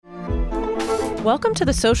Welcome to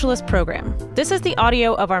the Socialist Program. This is the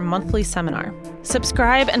audio of our monthly seminar.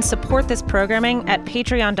 Subscribe and support this programming at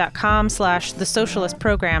patreon.com/The Socialist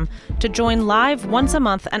Program to join live once a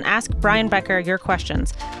month and ask Brian Becker your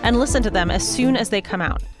questions and listen to them as soon as they come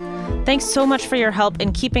out. Thanks so much for your help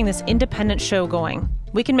in keeping this independent show going.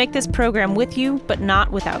 We can make this program with you, but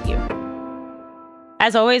not without you.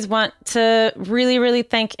 As always, want to really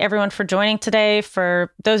thank everyone for joining today.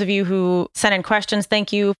 For those of you who sent in questions,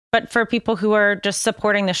 thank you. But for people who are just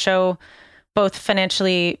supporting the show, both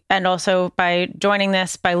financially and also by joining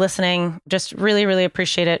this, by listening, just really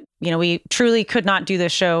appreciate it. You know, we truly could not do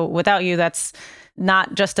this show without you. That's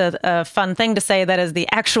not just a fun thing to say. That is the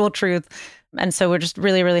actual truth. And so we're just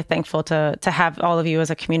really thankful to have all of you as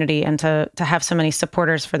a community and to have so many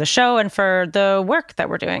supporters for the show and for the work that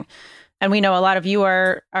we're doing. And we know a lot of you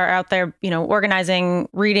are out there, you know, organizing,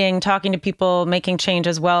 reading, talking to people, making change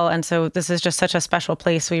as well. And so this is just such a special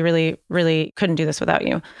place. We really couldn't do this without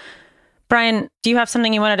you. Brian, do you have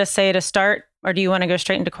something you wanted to say to start, or do you want to go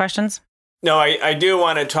straight into questions? No, I do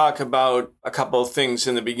want to talk about a couple of things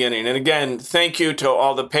in the beginning. And again, thank you to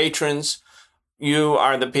all the patrons. You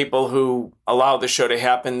are the people who allow the show to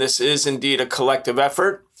happen. This is indeed a collective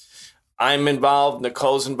effort. I'm involved,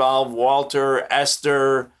 Nicole's involved, Walter,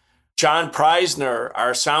 Esther, John Preisner,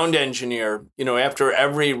 our sound engineer. You know, after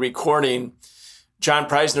every recording, John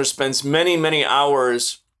Preisner spends many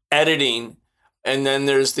hours editing. And then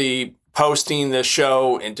there's the posting the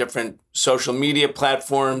show in different social media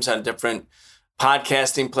platforms, on different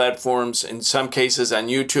podcasting platforms, in some cases on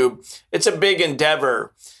YouTube. It's a big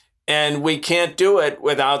endeavor, and we can't do it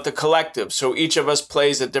without the collective. So each of us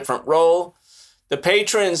plays a different role. The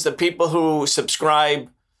patrons, the people who subscribe,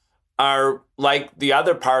 are, like the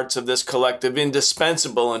other parts of this collective,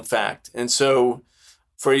 indispensable, in fact. And so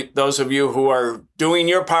for those of you who are doing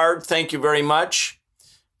your part, thank you very much.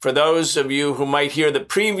 For those of you who might hear the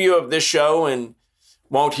preview of this show and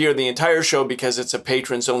won't hear the entire show because it's a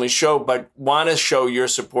patrons-only show, but want to show your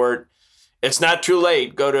support, it's not too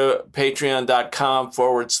late. Go to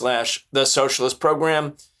patreon.com/The Socialist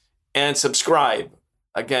Program and subscribe.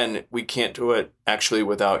 Again, we can't do it actually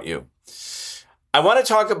without you. I want to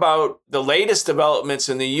talk about the latest developments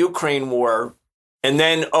in the Ukraine war and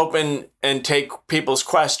then open and take people's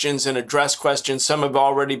questions and address questions. Some have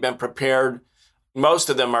already been prepared. Most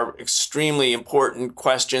of them are extremely important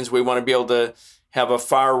questions. We want to be able to have a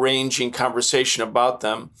far-ranging conversation about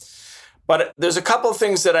them. But there's a couple of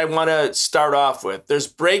things that I want to start off with. There's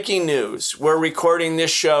breaking news. We're recording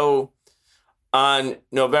this show on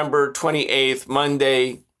November 28th,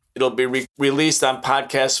 Monday. It'll be released on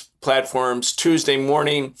podcast platforms Tuesday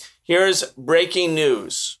morning. Here's breaking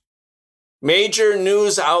news. Major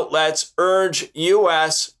news outlets urge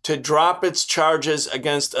U.S. to drop its charges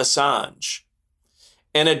against Assange.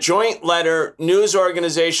 In a joint letter, news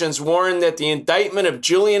organizations warn that the indictment of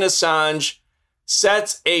Julian Assange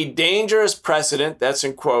sets a dangerous precedent, that's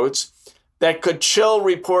in quotes, that could chill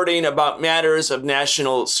reporting about matters of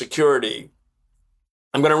national security.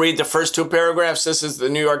 I'm going to read the first two paragraphs. This is the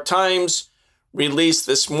New York Times, released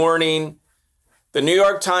this morning. The New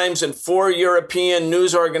York Times and 4 European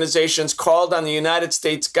news organizations called on the United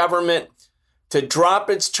States government to drop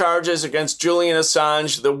its charges against Julian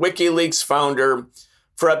Assange, the WikiLeaks founder,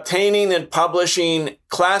 for obtaining and publishing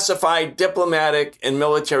classified diplomatic and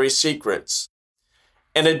military secrets.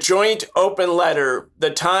 In a joint open letter,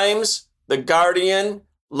 the Times, The Guardian,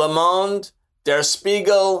 Le Monde, Der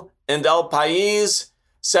Spiegel, and El País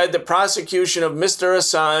said the prosecution of Mr.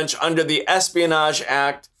 Assange under the Espionage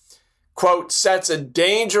Act, quote, sets a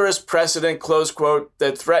dangerous precedent, close quote,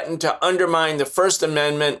 that threatened to undermine the First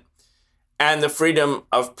Amendment and the freedom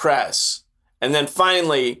of press. And then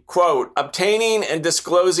finally, quote, obtaining and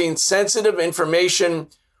disclosing sensitive information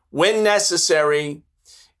when necessary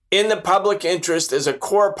in the public interest is a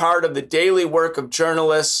core part of the daily work of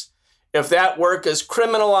journalists. If that work is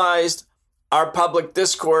criminalized, our public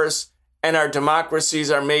discourse and our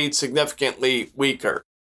democracies are made significantly weaker.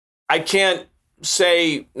 I can't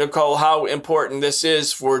say, Nicole, how important this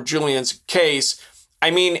is for Julian's case.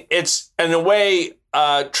 I mean, it's in a way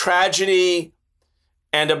a tragedy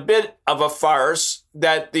and a bit of a farce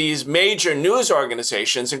that these major news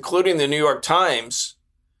organizations, including the New York Times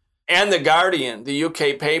and The Guardian, the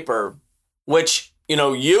UK paper, which, you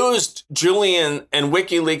know, used Julian and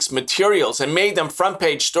WikiLeaks materials and made them front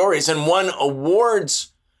page stories and won awards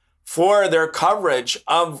for their coverage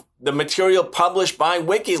of the material published by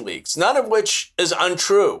WikiLeaks, none of which is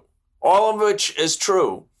untrue, all of which is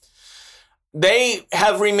true. They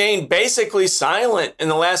have remained basically silent in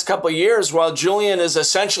the last couple of years while Julian is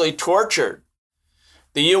essentially tortured.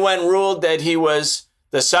 The UN ruled that he was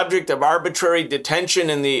the subject of arbitrary detention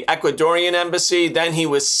in the Ecuadorian embassy. Then he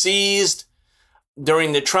was seized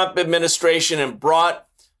during the Trump administration and brought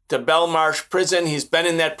to Belmarsh prison. He's been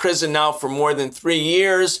in that prison now for more than 3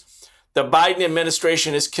 years. The Biden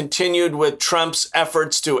administration has continued with Trump's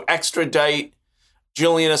efforts to extradite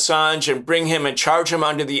Julian Assange and bring him and charge him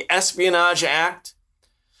under the Espionage Act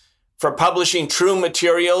for publishing true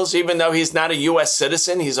materials, even though he's not a U.S.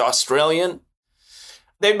 citizen, he's Australian.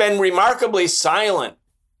 They've been remarkably silent,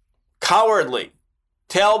 cowardly,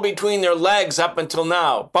 tail between their legs up until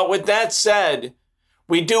now. But with that said,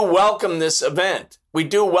 we do welcome this event. We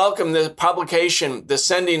do welcome the publication, the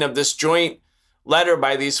sending of this joint letter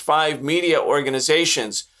by these 5 media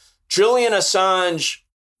organizations. Julian Assange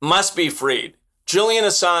must be freed. Julian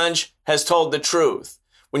Assange has told the truth.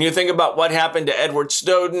 When you think about what happened to Edward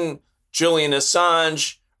Snowden, Julian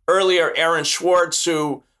Assange, earlier Aaron Swartz,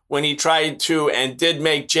 who, when he tried to and did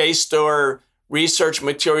make JSTOR research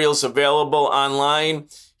materials available online,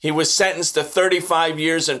 he was sentenced to 35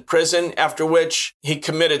 years in prison, after which he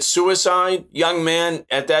committed suicide, young man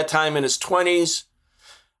at that time in his 20s.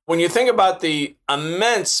 When you think about the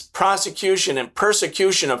immense prosecution and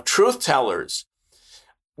persecution of truth tellers,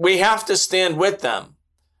 we have to stand with them.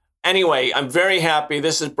 Anyway, I'm very happy.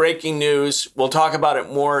 This is breaking news. We'll talk about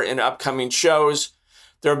it more in upcoming shows.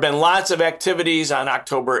 There have been lots of activities on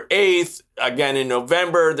October 8th, again in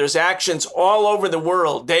November. There's actions all over the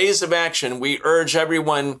world, days of action. We urge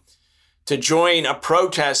everyone to join a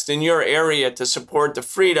protest in your area to support the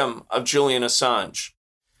freedom of Julian Assange.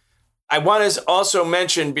 I want to also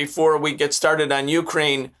mention before we get started on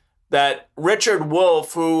Ukraine that Richard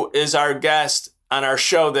Wolff, who is our guest on our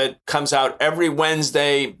show that comes out every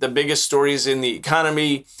Wednesday, the biggest stories in the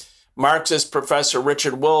economy, Marxist professor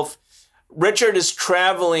Richard Wolff, Richard is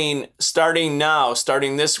traveling starting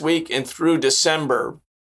this week and through December.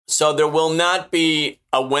 So there will not be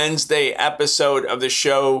a Wednesday episode of the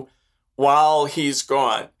show while he's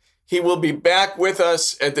gone. He will be back with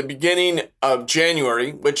us at the beginning of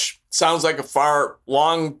January, which sounds like a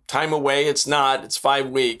long time away. It's not. It's 5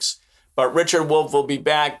 weeks. But Richard Wolff will be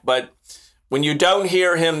back. But when you don't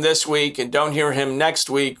hear him this week and don't hear him next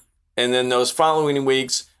week and then those following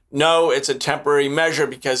weeks, no, it's a temporary measure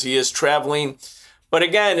because he is traveling. But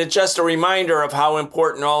again, it's just a reminder of how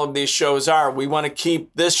important all of these shows are. We want to keep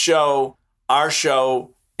this show, our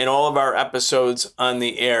show, and all of our episodes on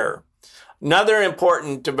the air. Another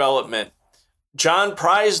important development, John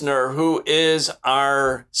Preisner, who is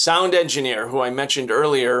our sound engineer, who I mentioned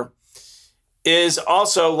earlier, is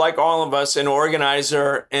also, like all of us, an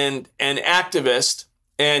organizer and an activist.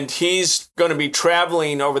 And he's going to be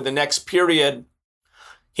traveling over the next period.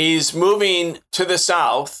 He's moving to the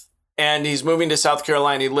South, and he's moving to South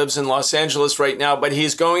Carolina. He lives in Los Angeles right now, but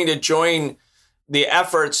he's going to join the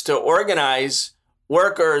efforts to organize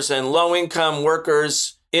workers and low-income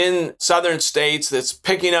workers in southern states that's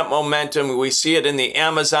picking up momentum. We see it in the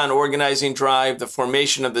Amazon organizing drive, the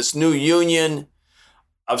formation of this new union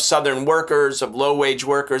of southern workers, of low-wage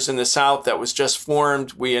workers in the South that was just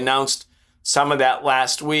formed. We announced some of that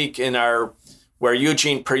last week where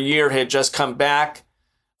Eugene Perrier had just come back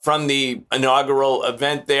from the inaugural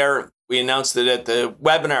event there. We announced it at the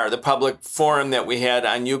webinar, the public forum that we had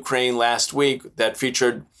on Ukraine last week that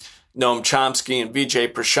featured Noam Chomsky and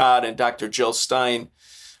Vijay Prashad and Dr. Jill Stein.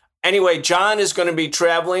 Anyway, John is going to be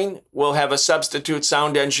traveling. We'll have a substitute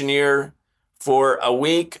sound engineer for a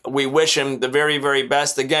week. We wish him the very, very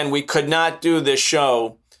best. Again, we could not do this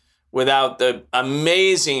show without the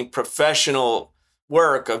amazing professional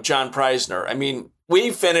work of John Preisner. I mean,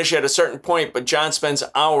 we finish at a certain point, but John spends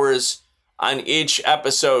hours on each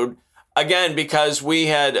episode, again, because we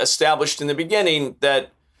had established in the beginning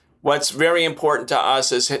that what's very important to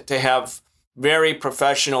us is to have very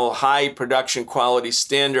professional, high production quality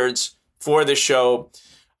standards for the show.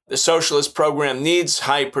 The Socialist program needs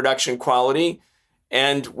high production quality,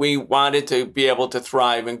 and we want it to be able to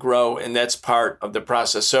thrive and grow, and that's part of the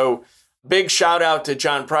process. So big shout out to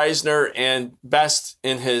John Preisner and best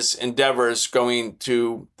in his endeavors going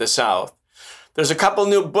to the South. There's a couple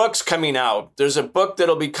new books coming out. There's a book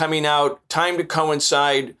that'll be coming out, timed to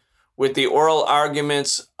coincide with the oral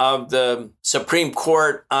arguments of the Supreme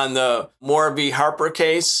Court on the Moore v. Harper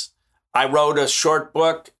case. I wrote a short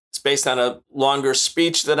book. It's based on a longer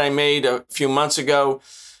speech that I made a few months ago.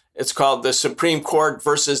 It's called The Supreme Court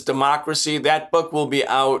versus Democracy. That book will be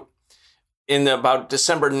out in about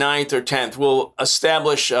December 9th or 10th. We'll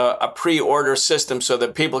establish a pre-order system so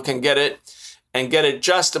that people can get it and get it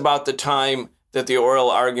just about the time that the oral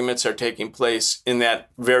arguments are taking place in that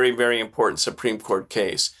very, very important Supreme Court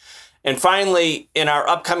case. And finally, in our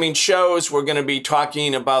upcoming shows, we're going to be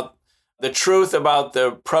talking about the truth about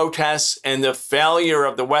the protests and the failure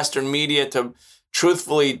of the Western media to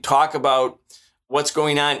truthfully talk about what's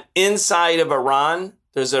going on inside of Iran.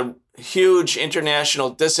 There's a huge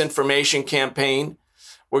international disinformation campaign.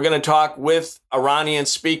 We're going to talk with Iranian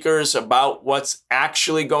speakers about what's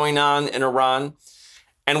actually going on in Iran.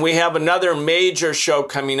 And we have another major show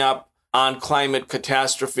coming up on climate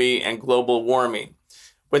catastrophe and global warming.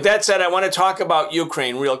 With that said, I want to talk about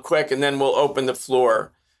Ukraine real quick, and then we'll open the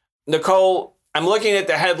floor. Nicole, I'm looking at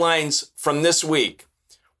the headlines from this week.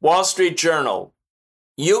 Wall Street Journal,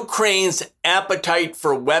 Ukraine's appetite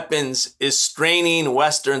for weapons is straining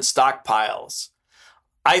Western stockpiles.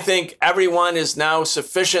 I think everyone is now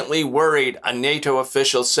sufficiently worried, a NATO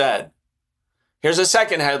official said. Here's a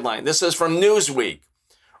second headline. This is from Newsweek.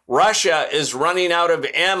 Russia is running out of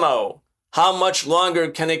ammo. How much longer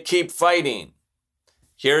can it keep fighting?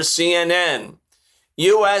 Here's CNN.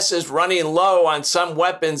 U.S. is running low on some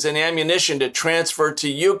weapons and ammunition to transfer to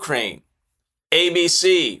Ukraine.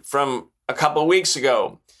 ABC from a couple weeks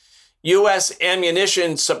ago. U.S.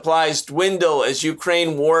 ammunition supplies dwindle as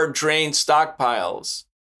Ukraine war drains stockpiles.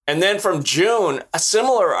 And then from June, a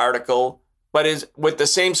similar article, but is with the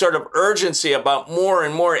same sort of urgency about more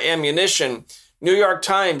and more ammunition. New York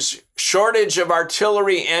Times, shortage of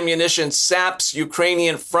artillery ammunition saps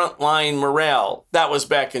Ukrainian frontline morale. That was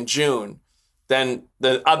back in June. Then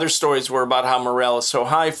the other stories were about how morale is so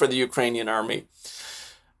high for the Ukrainian army.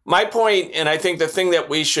 My point, and I think the thing that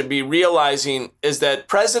we should be realizing, is that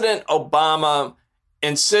President Obama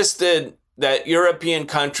insisted that European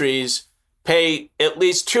countries pay at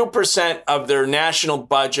least 2% of their national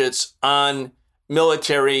budgets on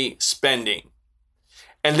military spending.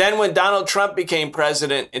 And then when Donald Trump became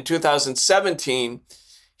president in 2017,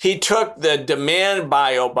 he took the demand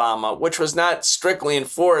by Obama, which was not strictly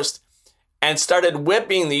enforced, and started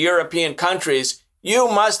whipping the European countries. You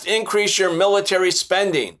must increase your military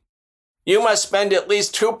spending. You must spend at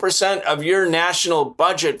least 2% of your national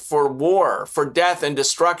budget for war, for death and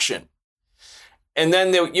destruction. And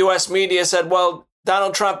then the U.S. media said, well,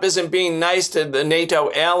 Donald Trump isn't being nice to the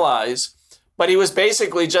NATO allies, but he was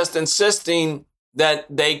basically just insisting that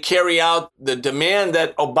they carry out the demand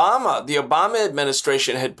that the Obama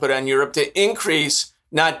administration had put on Europe to increase,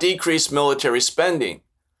 not decrease military spending.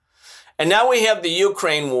 And now we have the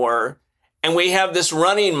Ukraine war, and we have this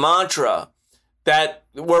running mantra that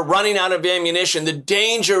we're running out of ammunition. The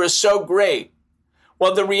danger is so great.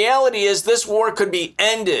 Well, the reality is this war could be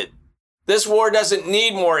ended. This war doesn't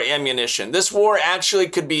need more ammunition. This war actually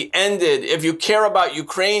could be ended if you care about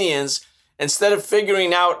Ukrainians. Instead of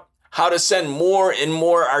figuring out how to send more and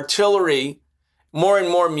more artillery, more and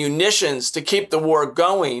more munitions to keep the war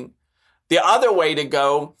going, the other way to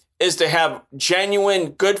go is to have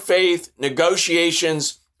genuine good faith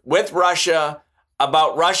negotiations with Russia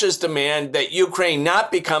about Russia's demand that Ukraine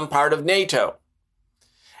not become part of NATO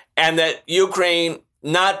and that Ukraine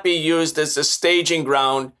not be used as a staging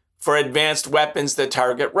ground for advanced weapons that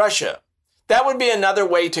target Russia. That would be another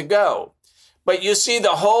way to go. But you see,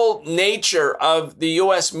 the whole nature of the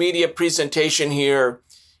U.S. media presentation here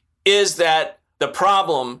is that the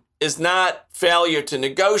problem is not failure to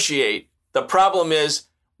negotiate. The problem is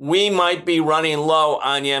we might be running low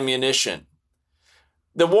on ammunition.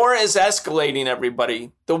 The war is escalating,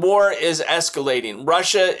 everybody. The war is escalating.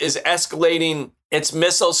 Russia is escalating its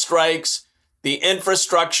missile strikes. The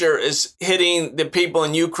infrastructure is hitting the people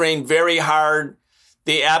in Ukraine very hard.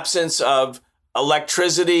 The absence of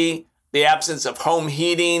electricity, the absence of home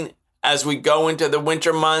heating as we go into the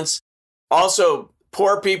winter months. Also,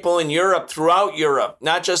 poor people in Europe, throughout Europe,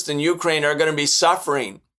 not just in Ukraine, are going to be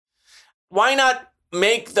suffering. Why not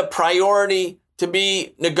make the priority to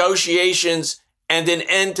be negotiations and an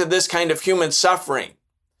end to this kind of human suffering?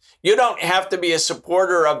 You don't have to be a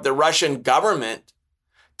supporter of the Russian government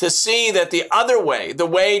to see that the other way, the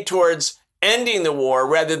way towards ending the war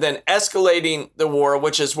rather than escalating the war,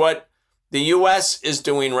 which is what the U.S. is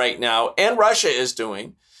doing right now, and Russia is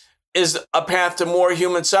doing, is a path to more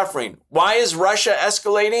human suffering. Why is Russia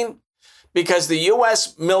escalating? Because the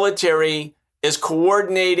U.S. military is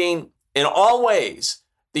coordinating in all ways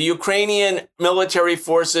the Ukrainian military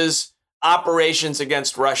forces' operations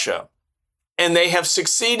against Russia. And they have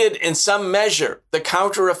succeeded in some measure. The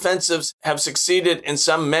counteroffensives have succeeded in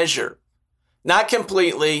some measure. Not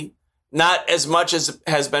completely, not as much as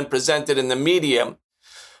has been presented in the media.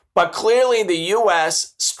 But clearly the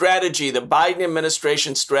U.S. strategy, the Biden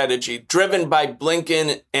administration strategy, driven by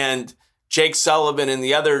Blinken and Jake Sullivan and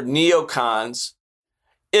the other neocons,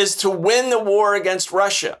 is to win the war against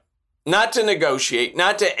Russia. Not to negotiate,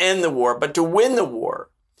 not to end the war, but to win the war.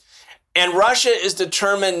 And Russia is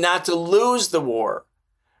determined not to lose the war.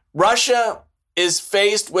 Russia is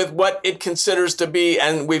faced with what it considers to be,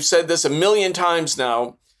 and we've said this a million times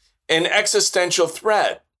now, an existential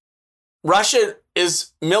threat. Russia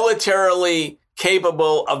is militarily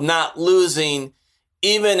capable of not losing,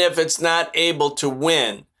 even if it's not able to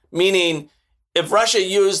win. Meaning, if Russia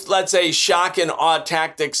used, let's say, shock and awe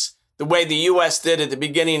tactics the way the U.S. did at the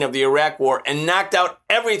beginning of the Iraq War and knocked out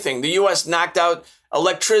everything. The U.S. knocked out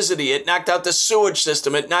electricity. It knocked out the sewage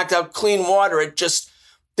system. It knocked out clean water. It just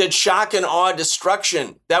did shock and awe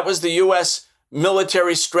destruction. That was the U.S.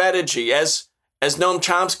 military strategy. As Noam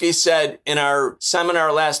Chomsky said in our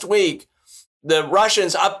seminar last week, the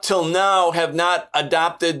Russians up till now have not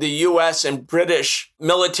adopted the U.S. and British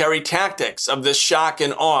military tactics of this shock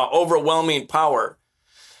and awe, overwhelming power.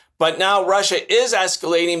 But now Russia is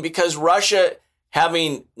escalating because Russia,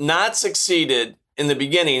 having not succeeded in the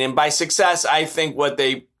beginning, and by success, I think what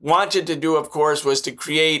they wanted to do, of course, was to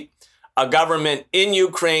create a government in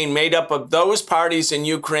Ukraine made up of those parties in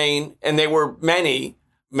Ukraine, and they were many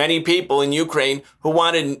people in Ukraine who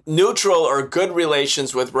wanted neutral or good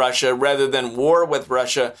relations with Russia rather than war with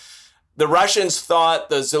Russia. The Russians thought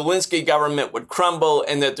the Zelensky government would crumble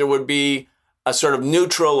and that there would be a sort of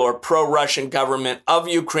neutral or pro-Russian government of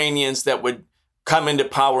Ukrainians that would come into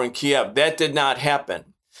power in Kiev. That did not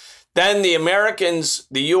happen. Then the Americans,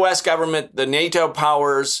 the U.S. government, the NATO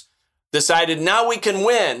powers decided now we can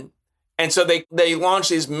win. And so they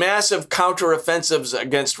launched these massive counteroffensives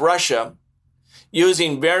against Russia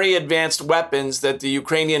using very advanced weapons that the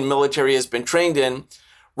Ukrainian military has been trained in.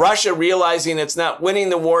 Russia, realizing it's not winning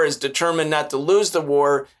the war, is determined not to lose the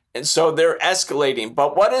war, and so they're escalating.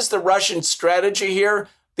 But what is the Russian strategy here?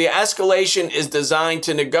 The escalation is designed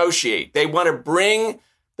to negotiate. They want to bring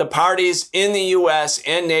the parties in the U.S.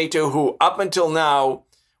 and NATO who up until now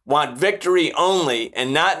want victory only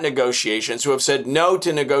and not negotiations, who have said no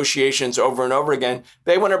to negotiations over and over again.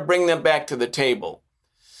 They want to bring them back to the table.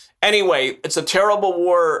 Anyway, it's a terrible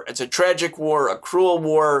war. It's a tragic war, a cruel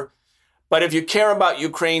war. But if you care about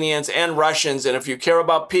Ukrainians and Russians, and if you care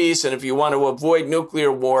about peace, and if you want to avoid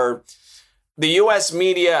nuclear war, the U.S.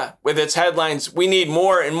 media, with its headlines, we need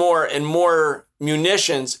more and more and more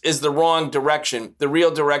munitions, is the wrong direction. The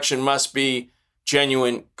real direction must be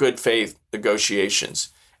genuine, good faith negotiations.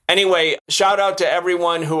 Anyway, shout out to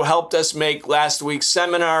everyone who helped us make last week's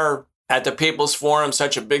seminar at the People's Forum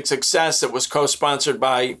such a big success. It was co-sponsored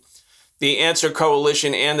by the Answer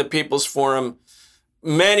Coalition and the People's Forum.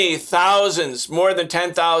 Many thousands, more than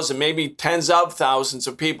 10,000, maybe tens of thousands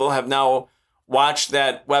of people have now watched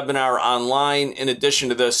that webinar online, in addition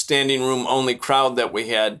to the standing room only crowd that we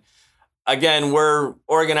had. Again, we're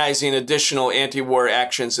organizing additional anti-war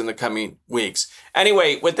actions in the coming weeks.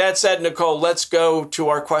 Anyway, with that said, Nicole, let's go to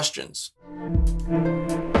our questions.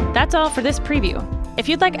 That's all for this preview. If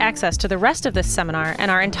you'd like access to the rest of this seminar and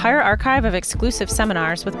our entire archive of exclusive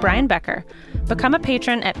seminars with Brian Becker, become a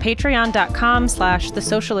patron at patreon.com/The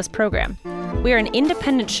Socialist Program. We are an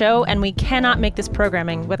independent show and we cannot make this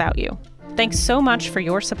programming without you. Thanks so much for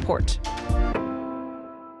your support.